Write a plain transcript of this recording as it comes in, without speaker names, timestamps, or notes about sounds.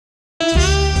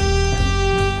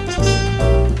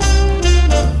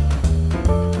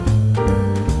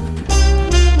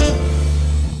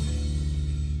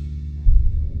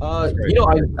you know,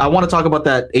 I want to talk about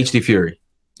that HDFury.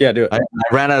 Yeah, do it. I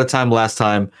ran out of time last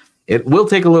time. It will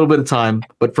take a little bit of time,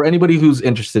 but for anybody who's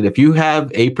interested, if you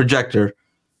have a projector,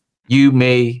 you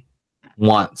may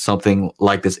want something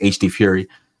like this HDFury.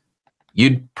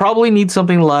 You'd probably need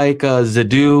something like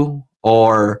Zedu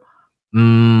or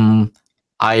I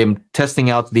am testing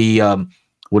out the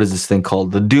what is this thing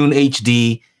called? The Dune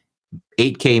HD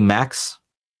 8K Max.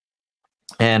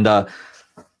 And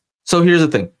so here's the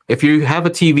thing. If you have a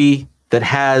TV that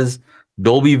has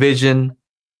Dolby Vision,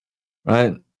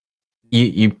 right,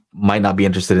 you might not be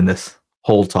interested in this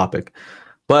whole topic.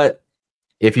 But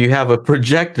if you have a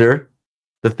projector,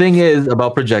 the thing is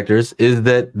about projectors is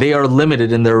that they are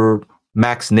limited in their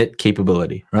max nit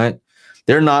capability, right?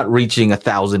 They're not reaching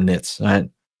 1,000 nits, right?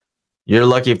 You're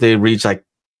lucky if they reach like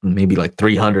maybe like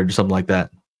 300 or something like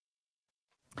that.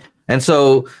 And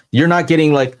so you're not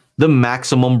getting like the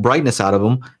maximum brightness out of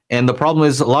them. And the problem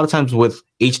is a lot of times with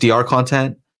HDR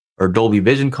content or Dolby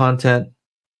Vision content,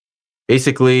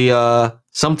 basically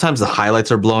sometimes the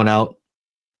highlights are blown out.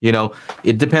 You know,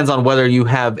 it depends on whether you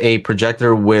have a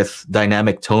projector with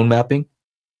dynamic tone mapping,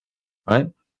 right?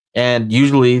 And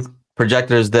usually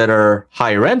projectors that are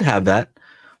higher end have that.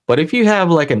 But if you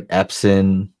have like an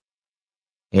Epson,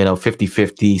 you know,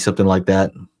 50/50, something like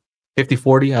that,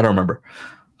 50/40, I don't remember.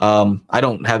 I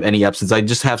don't have any Epsons. I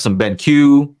just have some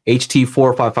BenQ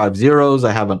HT4550s.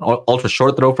 I have an ultra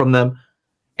short throw from them,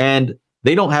 and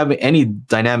they don't have any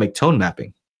dynamic tone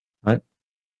mapping, right?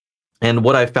 And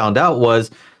what I found out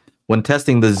was when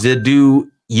testing the Zedu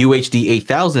UHD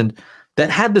 8000, that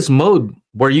had this mode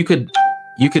where you could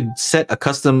set a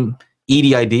custom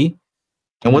EDID,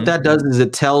 and what that does is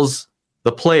it tells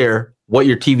the player what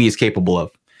your TV is capable of.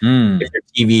 If your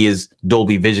TV is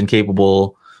Dolby Vision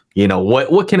capable, you know,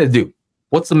 what can it do?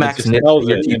 What's the max nit?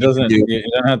 It doesn't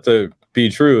have to be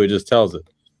true. It just tells it.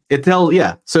 It tells,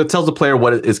 yeah. So it tells the player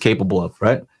what it is capable of,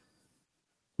 right?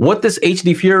 What this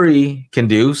HDFury can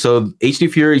do. So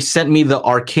HDFury sent me the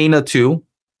Arcana 2.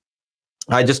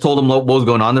 I just told them what was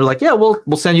going on. They're like, yeah, we'll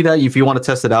send you that if you want to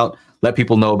test it out. Let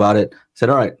people know about it. I said,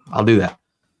 all right, I'll do that.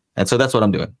 And so that's what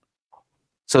I'm doing.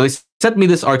 So they sent me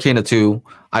this Arcana 2.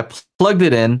 I plugged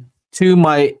it in to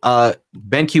my BenQ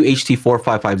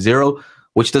HT4550,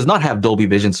 which does not have Dolby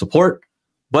Vision support.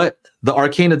 But the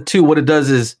Arcana 2, what it does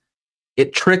is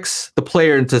it tricks the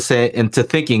player into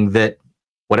thinking that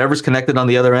whatever's connected on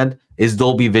the other end is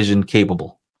Dolby Vision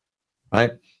capable,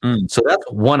 right? So that's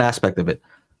one aspect of it.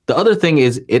 The other thing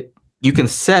is you can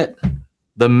set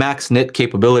the max nit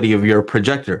capability of your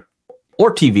projector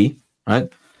or TV, right?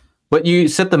 But you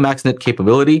set the max nit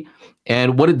capability,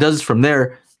 and what it does from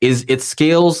there is it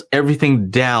scales everything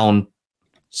down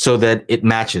so that it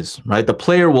matches, right? The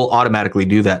player will automatically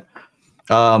do that.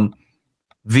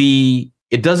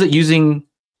 It does it using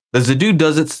the Zedu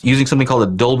does it using something called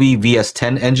a Dolby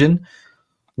VS10 engine,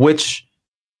 which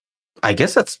I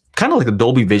guess that's kind of like a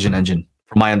Dolby Vision engine,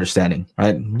 from my understanding,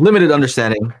 right? Limited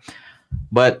understanding,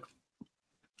 but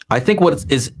I think what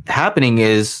is happening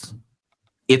is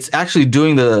it's actually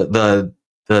doing the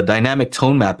dynamic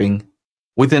tone mapping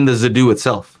within the Zedu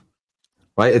itself,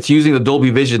 right? It's using the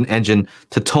Dolby Vision engine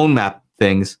to tone map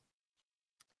things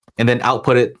and then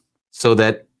output it so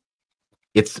that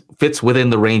it fits within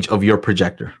the range of your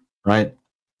projector, right?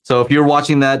 So if you're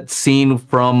watching that scene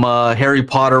from Harry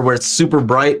Potter where it's super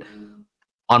bright,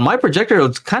 on my projector,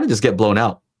 it'll kind of just get blown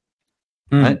out,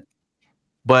 right?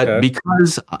 But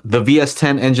because the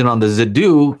VS10 engine on the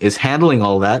Zedu is handling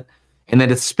all that, and then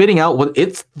it's spitting out what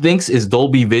it thinks is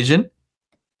Dolby Vision,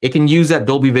 it can use that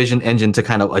Dolby Vision engine to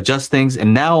kind of adjust things.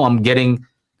 And now I'm getting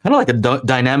kind of like a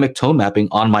dynamic tone mapping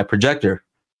on my projector.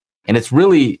 And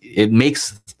it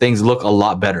makes things look a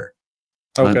lot better.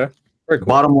 Okay. Very cool.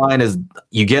 Bottom line is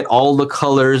you get all the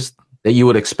colors that you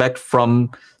would expect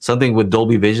from something with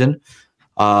Dolby Vision.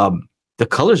 The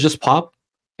colors just pop,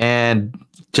 and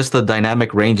just the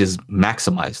dynamic range is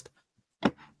maximized.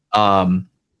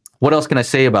 What else can I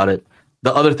say about it?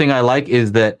 The other thing I like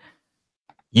is that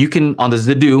you can, on the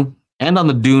Zedu and on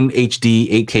the Dune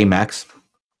HD 8K Max,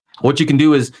 what you can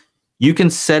do is you can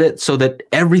set it so that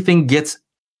everything gets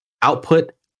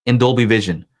output in Dolby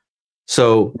Vision.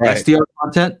 So SDR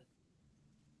content,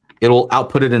 it'll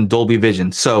output it in Dolby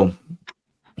Vision. So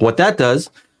what that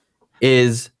does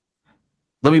is,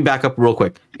 let me back up real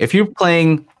quick. If you're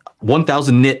playing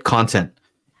 1000 nit content,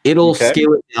 it'll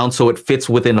scale it down so it fits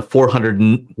within 400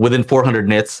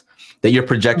 nits that your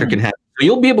projector can have. So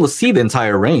you'll be able to see the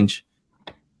entire range,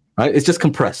 right? It's just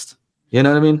compressed. You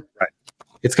know what I mean? Right.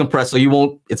 It's compressed, so you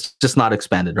won't. It's just not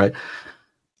expanded, right?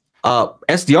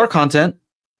 SDR content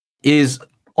is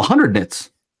 100 nits,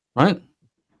 right?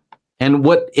 And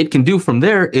what it can do from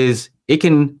there is it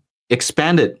can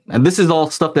expand it. And this is all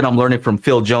stuff that I'm learning from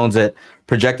Phil Jones at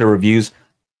Projector Reviews.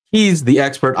 He's the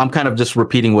expert. I'm kind of just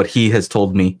repeating what he has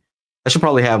told me. I should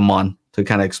probably have him on to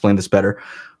kind of explain this better.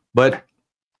 But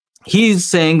he's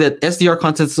saying that SDR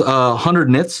content's 100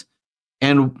 nits.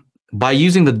 And by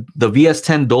using the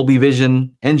VS10 Dolby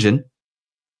Vision engine,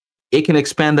 it can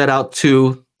expand that out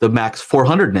to the max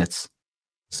 400 nits.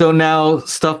 So now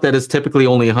stuff that is typically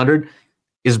only 100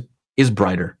 is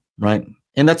brighter, right?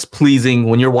 And that's pleasing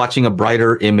when you're watching a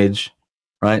brighter image,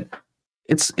 right?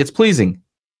 It's pleasing.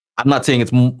 I'm not saying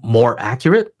it's more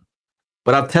accurate,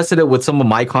 but I've tested it with some of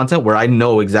my content where I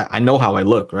know how I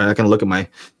look, right? I can look at my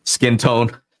skin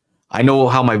tone. I know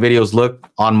how my videos look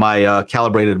on my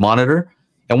calibrated monitor.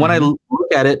 And when I look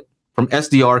at it from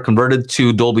SDR converted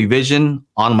to Dolby Vision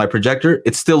on my projector,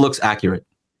 it still looks accurate,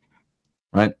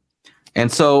 right?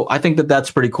 And so I think that that's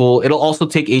pretty cool. It'll also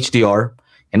take HDR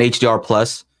and HDR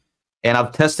plus, and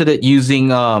I've tested it using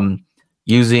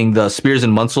the Spears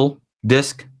and Munsell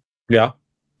disc. Yeah,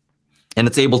 and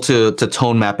it's able to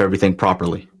tone map everything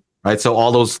properly, right? So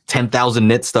all those 10,000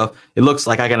 nit stuff, it looks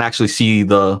like I can actually see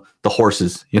the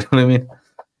horses. You know what I mean?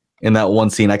 In that one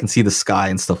scene, I can see the sky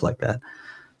and stuff like that.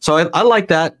 So I like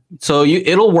that. So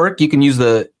it'll work. You can use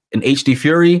an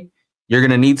HDFury. You're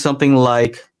gonna need something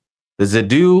like the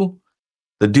Zedu.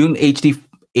 The Dune HD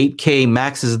 8K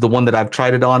Max is the one that I've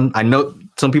tried it on. I know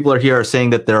some people are saying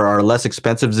that there are less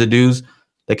expensive Zedus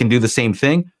that can do the same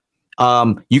thing.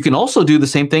 You can also do the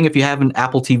same thing if you have an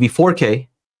Apple TV 4K,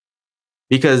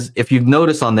 because if you've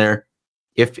noticed on there,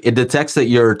 if it detects that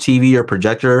your TV or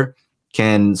projector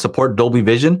can support Dolby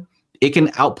Vision, it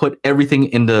can output everything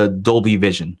in the Dolby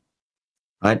Vision,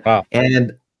 right? Wow.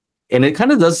 And it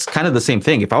kind of does the same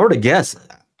thing. If I were to guess,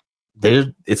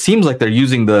 it seems like they're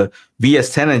using the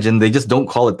VS10 engine. They just don't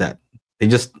call it that.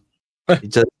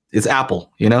 It's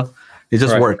Apple, you know. It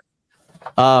just works.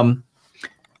 But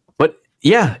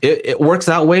yeah, it works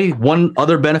that way. One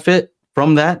other benefit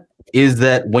from that is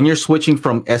that when you're switching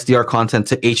from SDR content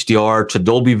to HDR to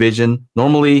Dolby Vision,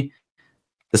 normally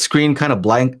the screen kind of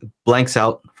blanks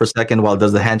out for a second while it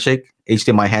does the handshake,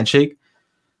 HDMI handshake.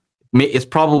 It's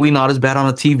probably not as bad on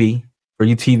a TV for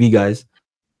you TV guys.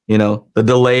 You know, the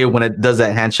delay when it does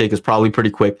that handshake is probably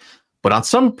pretty quick. But on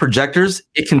some projectors,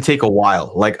 it can take a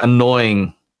while, like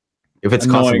annoying if it's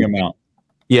annoying amount.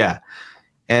 Yeah.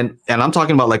 And I'm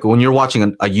talking about like when you're watching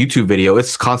a YouTube video,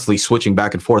 it's constantly switching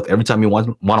back and forth. Every time you want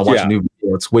to watch a new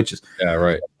video, it switches. Yeah,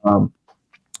 right.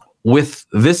 With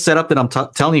this setup that I'm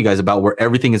telling you guys about, where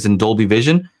everything is in Dolby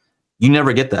Vision, you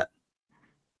never get that,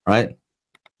 right?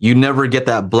 You never get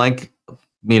that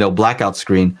blackout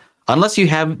screen unless you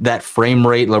have that frame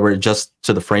rate where it adjusts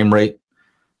to the frame rate.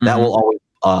 That will always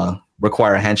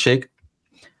require a handshake.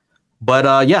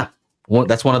 But yeah,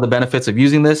 that's one of the benefits of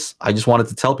using this. I just wanted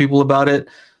to tell people about it.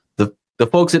 The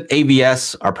folks at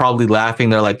AVS are probably laughing.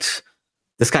 They're like,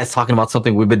 this guy's talking about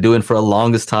something we've been doing for the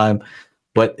longest time.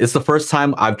 But it's the first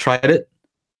time I've tried it.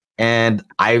 And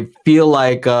I feel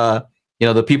like, the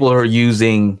people who are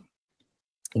using,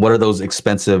 what are those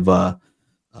expensive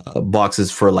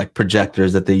boxes for like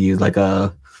projectors that they use? Like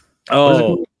VR,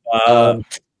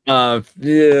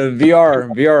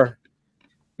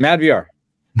 Mad VR.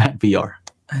 Mad VR.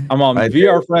 I'm on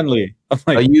VR friendly.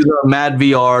 I use a Mad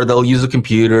VR. They'll use a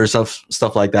computer,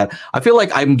 stuff like that. I feel like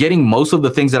I'm getting most of the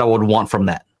things that I would want from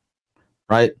that,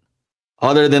 right?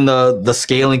 Other than the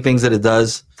scaling things that it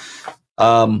does.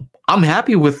 I'm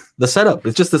happy with the setup.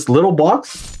 It's just this little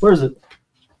box. Where is it?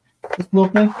 This little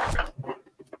thing.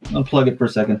 Unplug it for a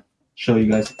second. Show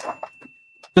you guys.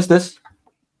 Just this,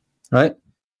 right?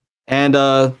 And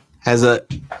has a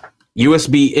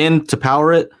USB in to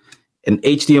power it, an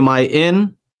HDMI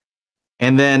in,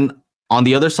 and then on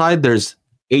the other side there's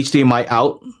HDMI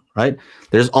out, right?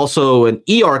 There's also an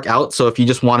eARC out, so if you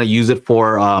just want to use it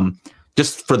for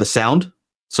just for the sound,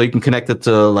 so you can connect it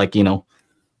to like, I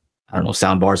don't know,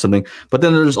 sound bar or something. But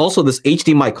then there's also this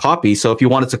HDMI copy, so if you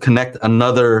wanted to connect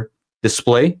another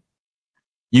display,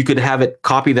 you could have it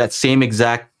copy that same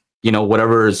exact,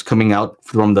 whatever is coming out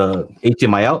from the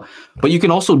HDMI out, but you can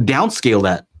also downscale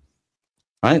that,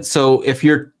 right? So if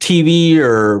your TV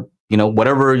or,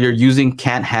 whatever you're using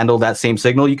can't handle that same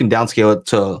signal, you can downscale it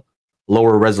to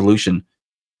lower resolution.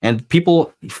 And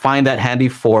people find that handy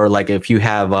for like, if you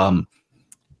have,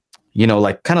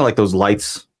 like kind of like those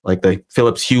lights, like the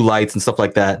Philips Hue lights and stuff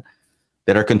like that,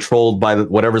 that are controlled by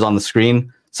whatever's on the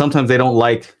screen. Sometimes they don't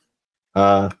like,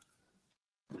 I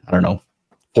don't know,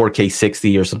 4K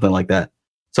 60 or something like that.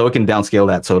 So it can downscale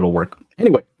that so it'll work.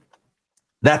 Anyway,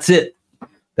 that's it.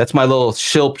 That's my little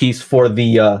shill piece for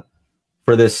the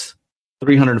for this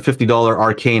 $350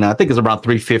 Arcana. I think it's around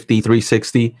 350,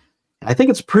 360. I think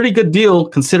it's a pretty good deal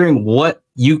considering what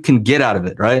you can get out of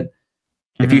it, right?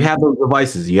 If you have those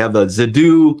devices, you have the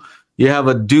Zedu, you have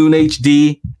a Dune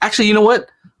HD. Actually, you know what?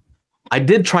 I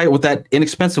did try it with that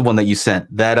inexpensive one that you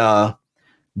sent. That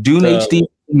Dune HD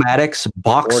Maddox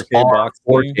box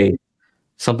 4K,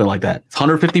 something like that. It's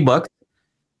 $150.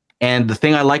 And the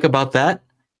thing I like about that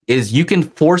is you can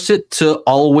force it to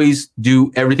always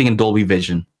do everything in Dolby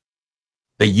Vision.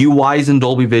 The UI is in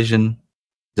Dolby Vision.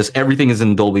 Just everything is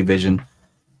in Dolby Vision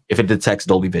if it detects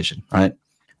Dolby Vision, right?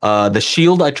 The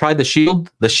Shield, I tried the Shield.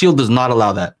 The Shield does not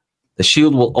allow that. The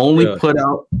Shield will only put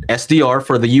out SDR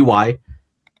for the UI,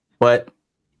 but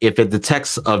if it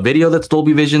detects a video that's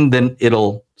Dolby Vision, then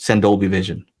it'll send Dolby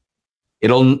Vision. It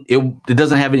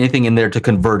doesn't have anything in there to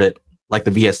convert it like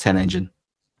the VS10 engine.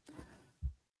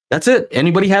 That's it.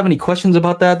 Anybody have any questions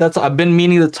about that? I've been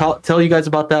meaning to tell you guys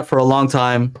about that for a long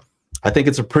time. I think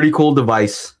it's a pretty cool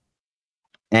device.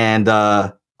 And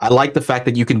I like the fact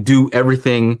that you can do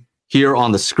everything here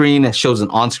on the screen. It shows an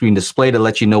on-screen display to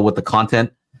let you know what the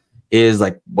content is,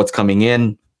 like what's coming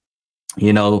in.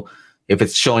 You know, if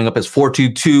it's showing up as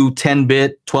 422,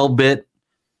 10-bit, 12-bit,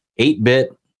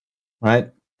 8-bit,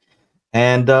 right?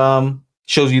 And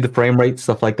shows you the frame rate,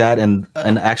 stuff like that, and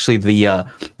actually the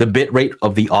bit rate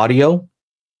of the audio.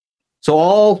 So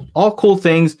all cool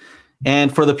things.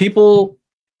 And for the people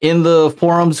in the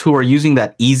forums who are using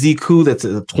that EasyCoo, that's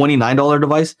a $29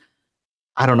 device,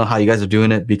 I don't know how you guys are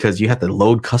doing it because you have to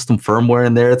load custom firmware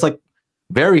in there. It's like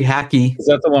very hacky. Is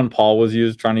that the one Paul was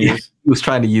trying to use? He was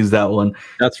trying to use that one.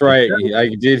 That's right.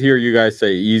 I did hear you guys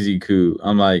say EasyCoo.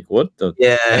 I'm like, what the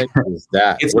heck is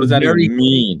that? What does that even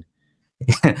mean?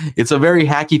 It's a very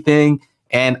hacky thing,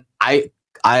 and I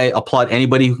applaud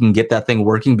anybody who can get that thing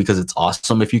working because it's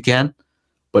awesome if you can.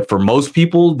 But for most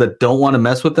people that don't want to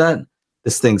mess with that,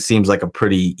 this thing seems like a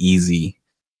pretty easy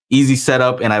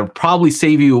setup, and I would probably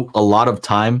save you a lot of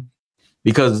time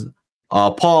because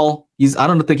Paul, I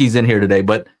don't think he's in here today,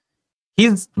 but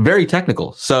he's very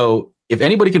technical. So if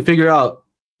anybody can figure out,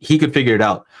 he could figure it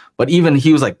out. But even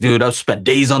he was like, dude, I've spent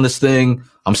days on this thing.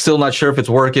 I'm still not sure if it's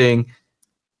working.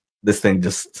 This thing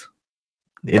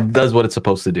it does what it's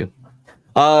supposed to do.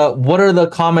 What are the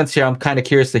comments here? I'm kind of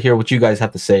curious to hear what you guys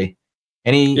have to say.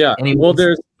 Well,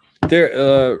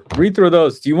 read through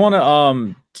those. Do you want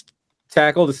to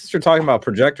tackle the sister talking about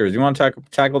projectors? Do you want to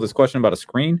tackle this question about a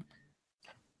screen?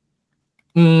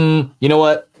 You know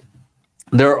what?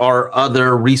 There are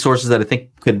other resources that I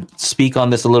think could speak on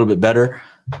this a little bit better,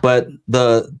 but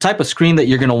the type of screen that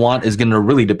you're going to want is going to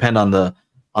really depend on the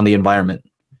environment.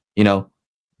 You know,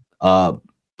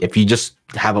 if you just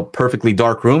have a perfectly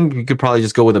dark room, you could probably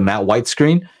just go with a matte white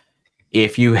screen.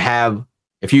 If you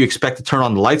expect to turn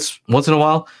on the lights once in a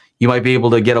while, you might be able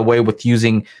to get away with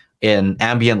using an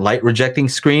ambient light rejecting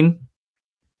screen,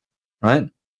 right?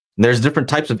 And there's different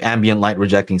types of ambient light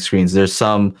rejecting screens. There's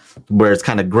some where it's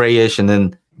kind of grayish and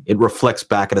then it reflects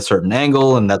back at a certain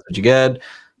angle, and that's what you get.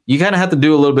 You kind of have to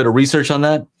do a little bit of research on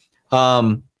that.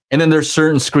 And then there's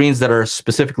certain screens that are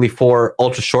specifically for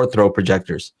ultra short throw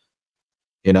projectors.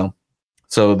 You know,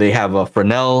 so they have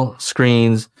Fresnel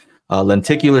screens,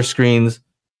 lenticular screens.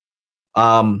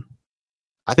 I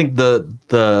think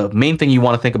the main thing you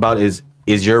want to think about is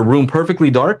your room perfectly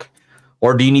dark,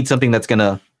 or do you need something that's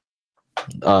gonna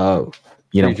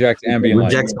reject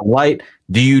the light?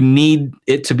 Do you need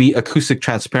it to be acoustic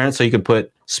transparent so you can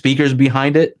put speakers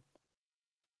behind it?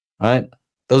 All right,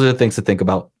 those are the things to think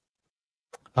about.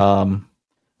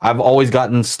 I've always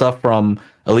gotten stuff from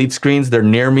Elite Screens. They're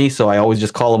near me, so I always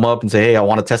just call them up and say, hey, I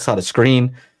want to test out a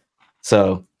screen.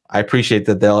 So I appreciate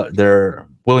that they're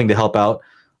willing to help out.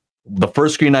 The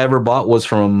first screen I ever bought was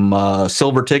from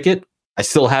Silver Ticket. I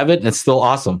still have it, and it's still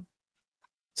awesome.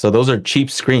 So those are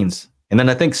cheap screens. And then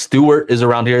I think Stewart is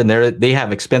around here, and they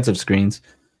have expensive screens.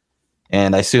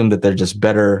 And I assume that they're just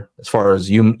better as far as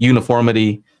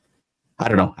uniformity. I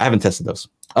don't know. I haven't tested those.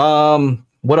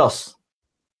 What else?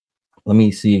 Let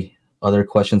me see other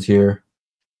questions here.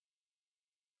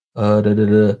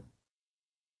 Mosin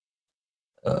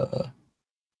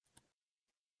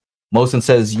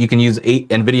says you can use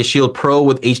NVIDIA Shield Pro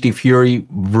with HDFury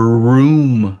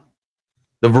Vroom.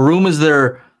 The Vroom is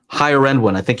their higher end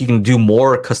one. I think you can do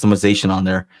more customization on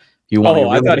there. You want?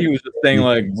 I thought he was just saying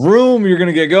like Vroom, you're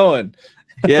gonna get going.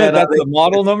 Yeah, that's the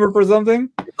model number for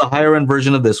something. The higher end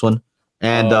version of this one.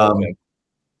 And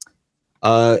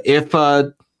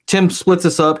if Tim splits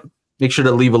this up, make sure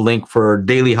to leave a link for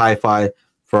daily HiFi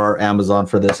for our Amazon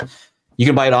for this. You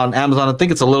can buy it on Amazon. I think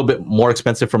it's a little bit more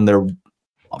expensive from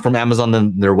Amazon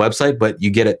than their website, but you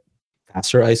get it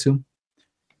faster, I assume.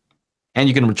 and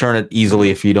you can return it easily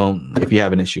if you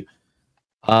have an issue.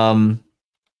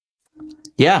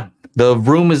 Yeah, the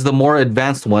Room is the more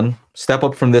advanced one. Step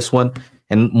up from this one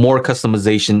and more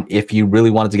customization if you really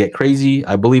wanted to get crazy.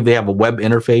 I believe they have a web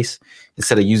interface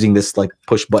instead of using this like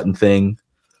push button thing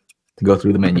to go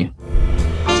through the menu.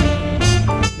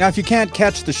 Now, if you can't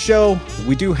catch the show,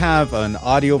 we do have an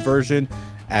audio version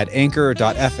at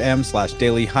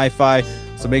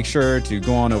anchor.fm/dailyhifi. So make sure to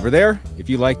go on over there if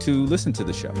you like to listen to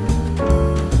the show.